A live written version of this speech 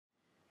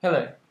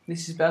Hello,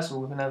 this is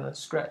Basil with another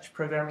Scratch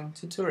programming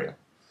tutorial.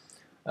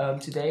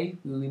 Today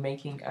we will be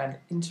making an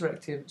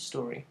interactive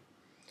story.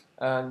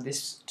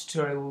 This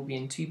tutorial will be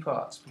in two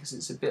parts because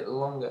it's a bit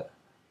longer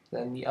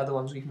than the other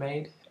ones we've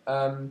made.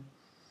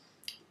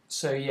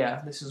 So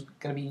yeah, this is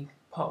going to be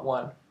part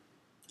one.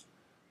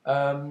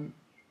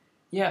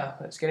 Yeah,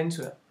 let's get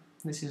into it.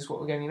 This is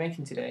what we're going to be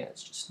making today.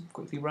 Let's just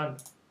quickly run.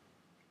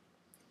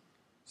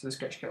 So the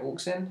Scratch Cat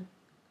walks in,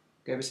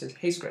 Gobo says,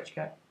 "Hey Scratch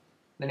Cat,"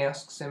 then he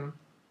asks him,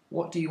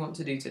 "What do you want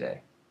to do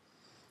today?"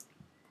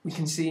 We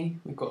can see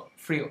we've got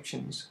three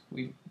options.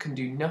 We can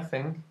do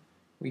nothing,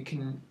 we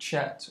can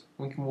chat,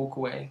 we can walk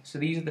away. So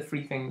these are the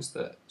three things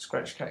that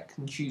Scratch Cat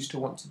can choose to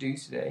want to do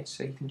today.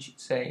 So he can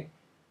say,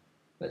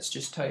 let's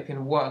just type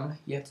in 1.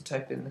 You have to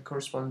type in the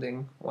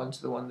corresponding one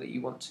to the one that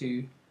you want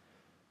to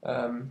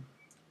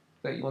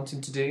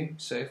him to do.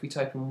 So if we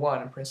type in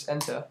 1 and press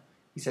enter,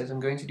 he says, "I'm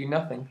going to do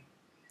nothing."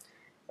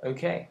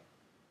 Okay.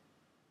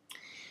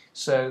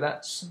 So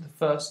that's the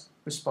first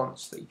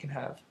response that you can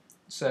have.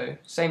 So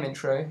same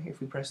intro, if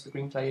we press the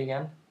green flag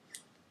again,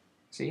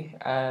 see,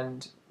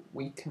 and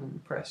we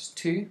can press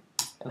 2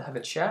 and have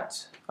a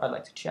chat. I'd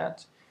like to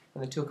chat,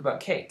 and then talk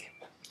about cake.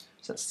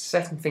 So that's the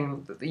second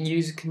thing that the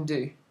user can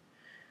do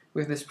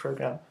with this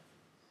program.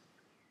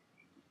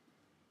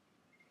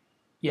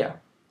 Yeah,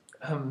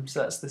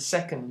 so that's the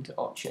second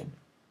option.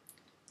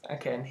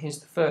 Okay, and here's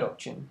the third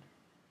option.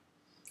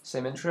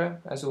 Same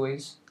intro, as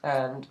always,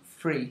 and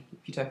 3.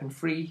 If you type in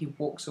 3, he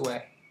walks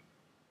away,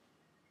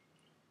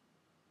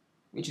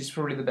 which is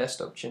probably the best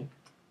option.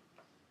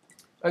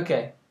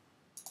 Okay,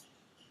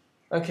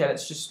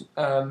 let's just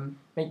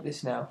make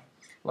this now.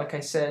 Like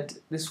I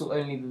said, this will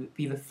only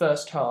be the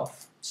first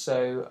half,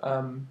 so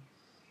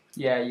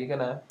yeah, you're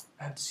gonna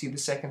have to see the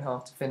second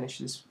half to finish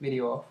this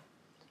video off.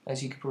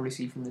 As you can probably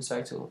see from the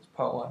title, it's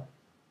part 1.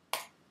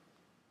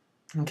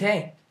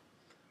 Okay,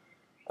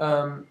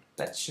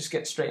 let's just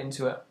get straight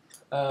into it.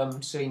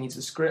 So he needs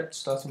a script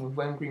starting with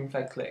when green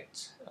flag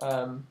clicked,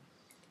 and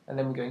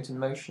then we're going to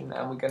motion,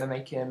 and we're going to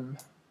make him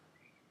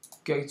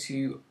go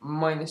to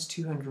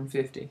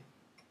 -250,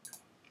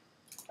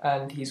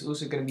 and he's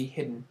also going to be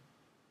hidden.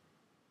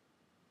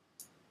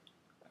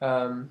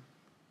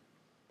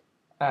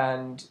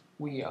 And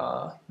we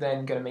are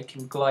then going to make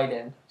him glide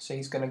in. So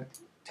he's going to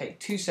take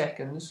 2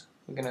 seconds.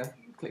 We're going to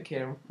click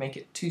here and make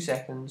it 2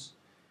 seconds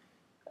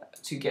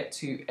to get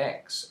to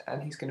X,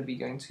 and he's going to be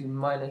going to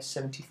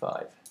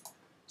 -75.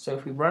 So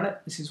if we run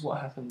it, this is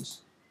what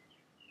happens.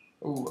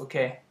 Oh,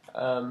 okay.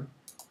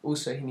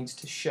 Also, he needs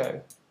to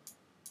show.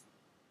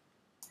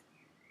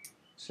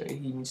 So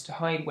he needs to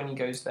hide when he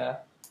goes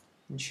there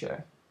and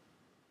show.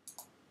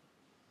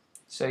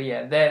 So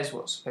yeah, there's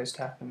what's supposed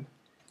to happen.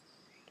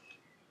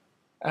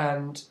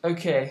 And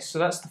okay, so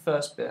that's the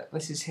first bit.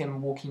 This is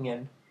him walking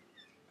in.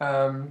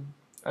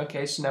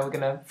 Okay, so now we're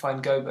going to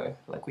find Gobo,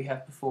 like we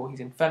have before.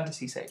 He's in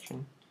Fantasy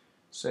section.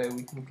 So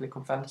we can click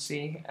on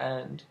Fantasy,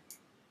 and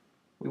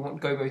we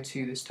want Gobo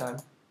 2 this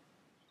time.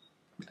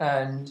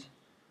 And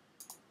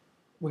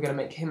we're going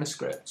to make him a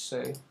script.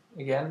 So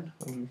again,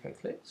 when we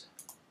clicked,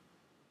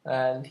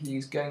 and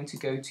he's going to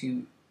go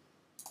to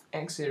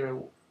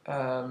X0,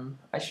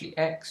 actually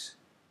X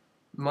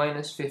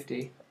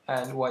 -50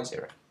 and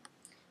Y0.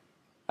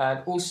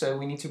 And also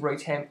we need to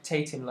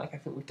rotate him like I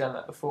think we've done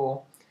that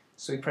before.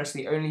 So we press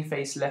the only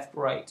face left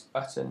right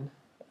button,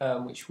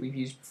 which we've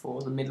used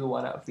before, the middle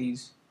one out of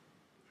these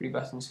 3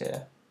 buttons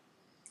here.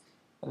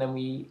 And then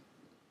we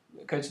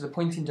go to the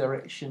pointing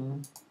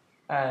direction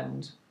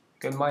and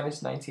go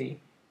 -90,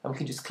 and we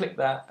can just click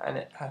that and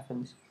it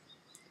happens.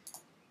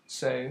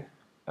 So,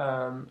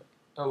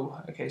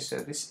 oh, okay, so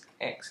this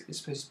X is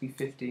supposed to be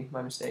 50,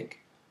 my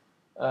mistake.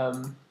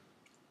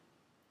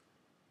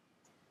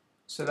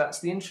 So that's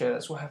the intro,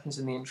 that's what happens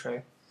in the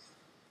intro.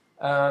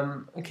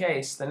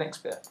 Okay, so the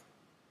next bit.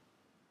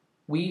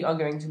 We are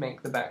going to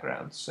make the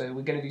background, so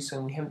we're going to do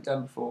something we haven't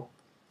done before.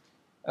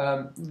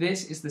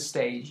 This is the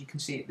stage, you can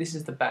see it, this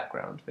is the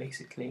background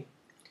basically.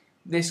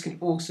 This can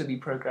also be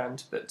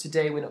programmed, but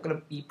today we're not going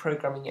to be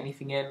programming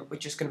anything in, we're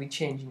just going to be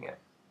changing it.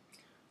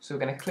 So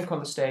we're going to click on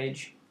the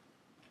stage,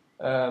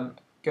 go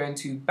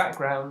into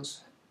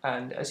backgrounds,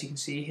 and as you can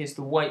see, here's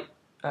the white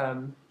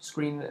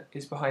screen that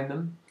is behind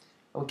them,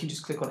 and we can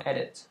just click on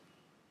edit.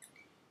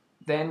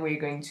 Then we're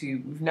going to,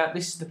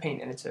 this is the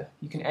paint editor.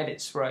 You can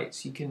edit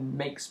sprites, you can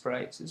make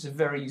sprites. It's a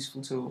very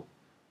useful tool.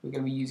 We're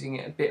going to be using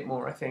it a bit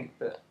more, I think,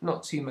 but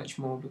not too much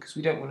more because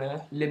we don't want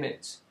to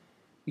limit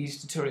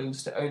these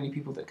tutorials to only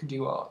people that can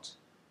do art.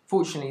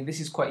 Fortunately, this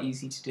is quite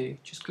easy to do.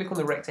 Just click on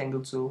the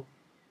rectangle tool,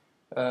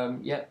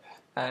 yep,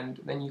 and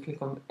then you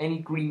click on any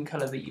green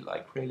colour that you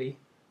like, really.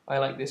 I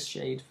like this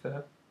shade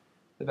for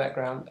the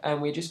background,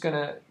 and we're just going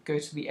to go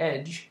to the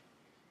edge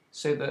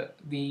so that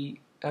the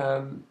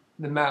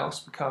mouse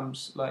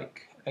becomes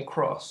like a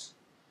cross,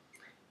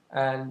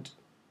 and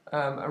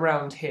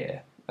around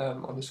here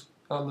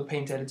on the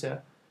paint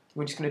editor,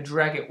 we're just going to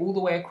drag it all the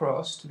way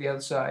across to the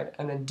other side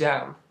and then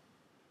down.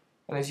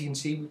 And as you can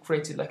see, we've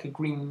created like a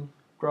green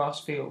grass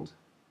field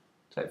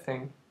type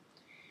thing.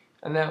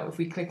 And now if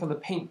we click on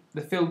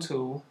the fill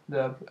tool,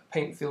 the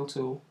paint fill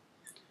tool,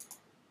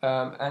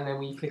 and then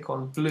we click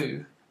on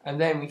blue, and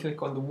then we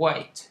click on the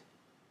white,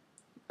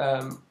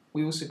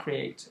 we also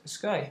create a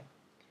sky.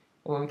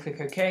 And when we click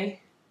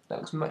OK, that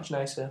looks much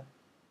nicer.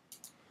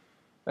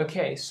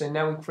 Okay, so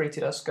now we've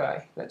created our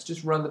sky. Let's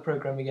just run the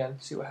program again,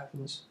 see what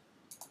happens.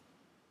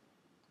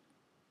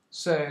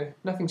 So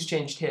nothing's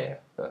changed here,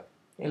 but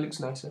it looks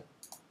nicer.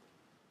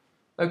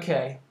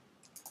 Okay,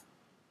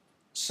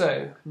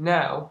 so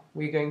now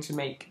we're going to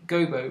make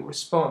Gobo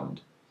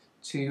respond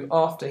to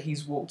after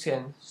he's walked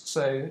in.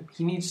 So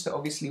he needs to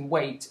obviously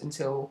wait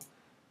until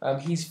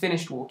he's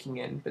finished walking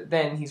in, but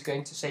then he's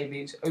going to say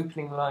these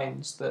opening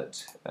lines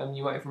that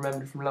you might have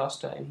remembered from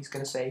last time. He's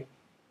going to say,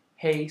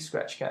 "Hey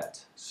Scratch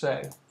Cat."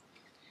 So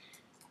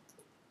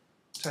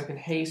type in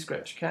 "Hey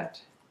Scratch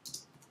Cat"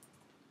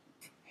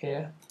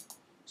 here.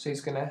 So you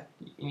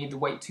need to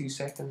wait 2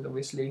 seconds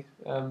obviously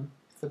for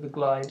the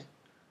glide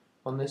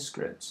on this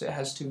script, so it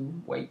has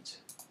to wait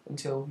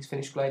until he's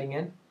finished gliding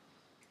in.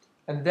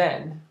 And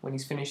then, when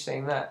he's finished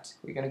saying that,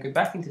 we're going to go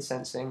back into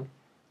sensing,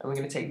 and we're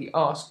going to take the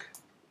ask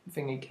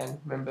thing again.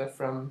 Remember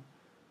from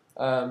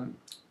the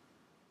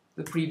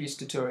previous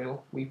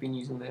tutorial, we've been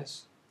using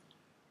this.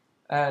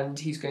 And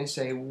he's going to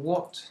say,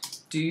 "What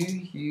do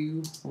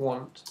you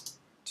want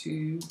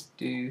to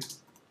do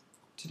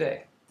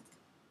today?"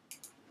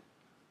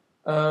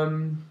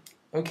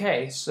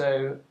 Okay,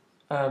 so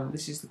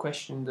this is the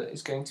question that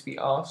is going to be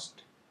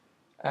asked,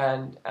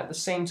 and at the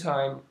same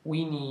time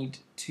we need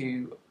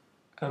to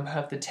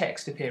have the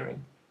text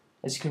appearing,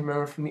 as you can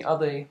remember from the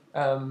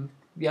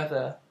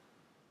other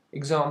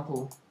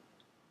example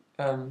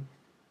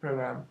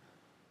program.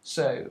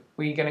 So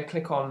we're going to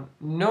click on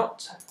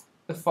not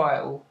the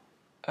file,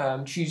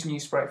 choose new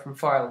sprite from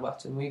file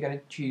button. We're going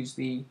to choose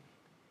the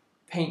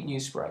paint new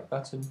sprite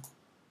button,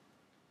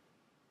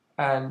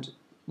 and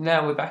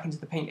now we're back into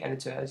the paint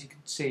editor, as you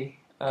can see.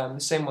 The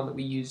same one that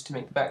we used to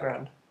make the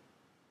background,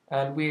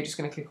 and we're just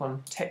going to click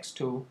on text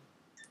tool,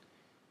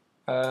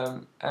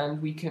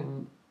 and we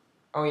can,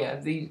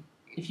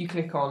 if you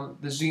click on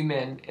the zoom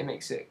in, it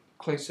makes it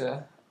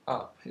closer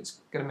up. It's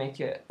going to make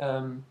it,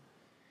 and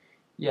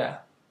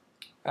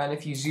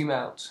if you zoom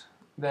out,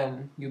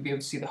 then you'll be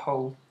able to see the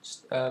whole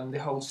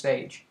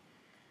stage.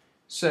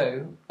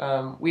 So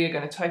we are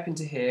going to type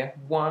into here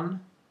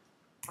 1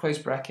 close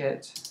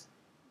bracket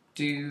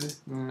do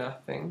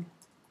nothing,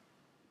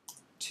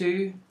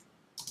 2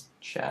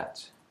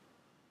 chat,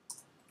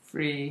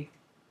 3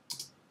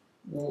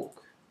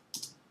 walk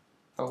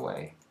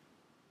away.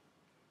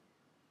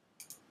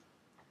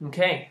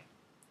 Okay,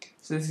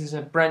 so this is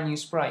a brand new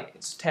sprite,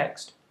 it's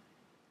text,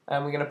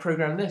 and we're going to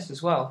program this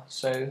as well.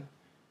 So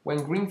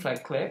when green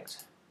flag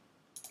clicked,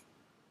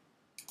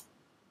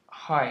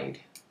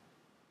 hide,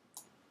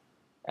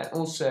 and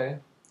also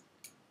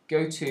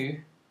go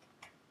to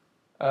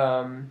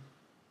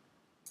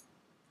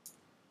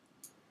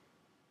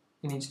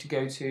it needs to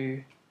go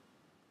to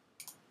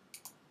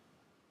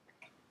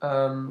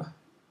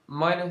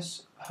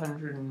minus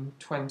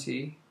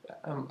 120,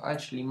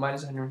 actually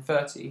minus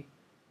 130,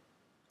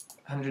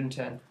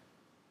 110.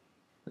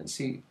 Let's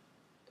see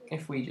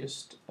if we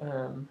just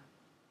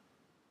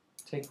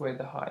take away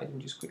the hide and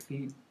just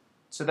quickly,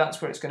 so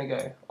that's where it's going to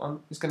go.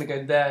 It's going to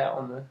go there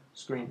on the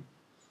screen.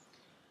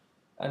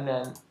 And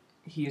then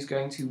he is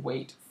going to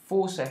wait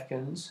 4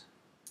 seconds,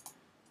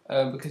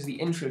 because the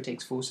intro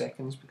takes 4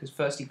 seconds, because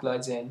first he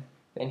glides in,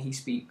 then he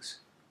speaks,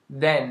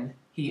 then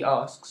he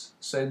asks,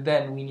 so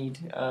then we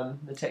need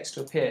the text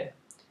to appear,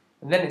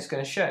 and then it's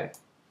going to show.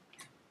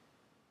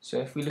 So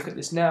if we look at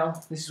this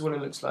now, this is what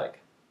it looks like.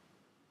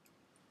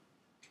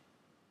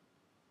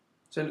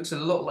 So it looks a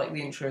lot like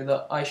the intro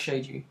that I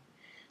showed you,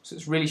 so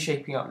it's really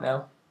shaping up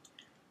now.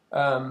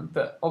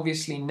 But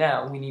obviously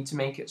now we need to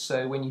make it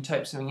so when you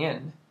type something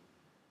in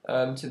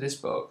to this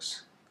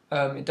box,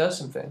 it does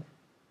something.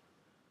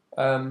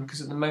 Because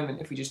at the moment,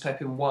 if we just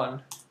type in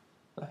 1,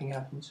 nothing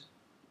happens.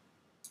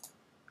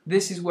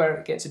 This is where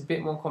it gets a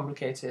bit more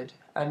complicated,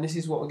 and this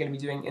is what we're going to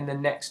be doing in the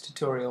next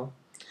tutorial.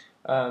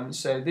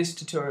 So this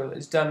tutorial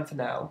is done for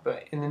now,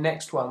 but in the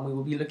next one we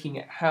will be looking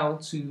at how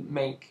to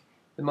make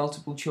the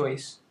multiple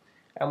choice,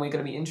 and we're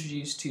going to be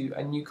introduced to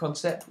a new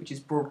concept, which is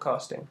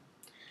broadcasting.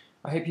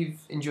 I hope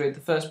you've enjoyed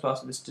the first part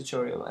of this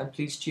tutorial, and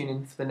please tune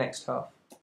in for the next half.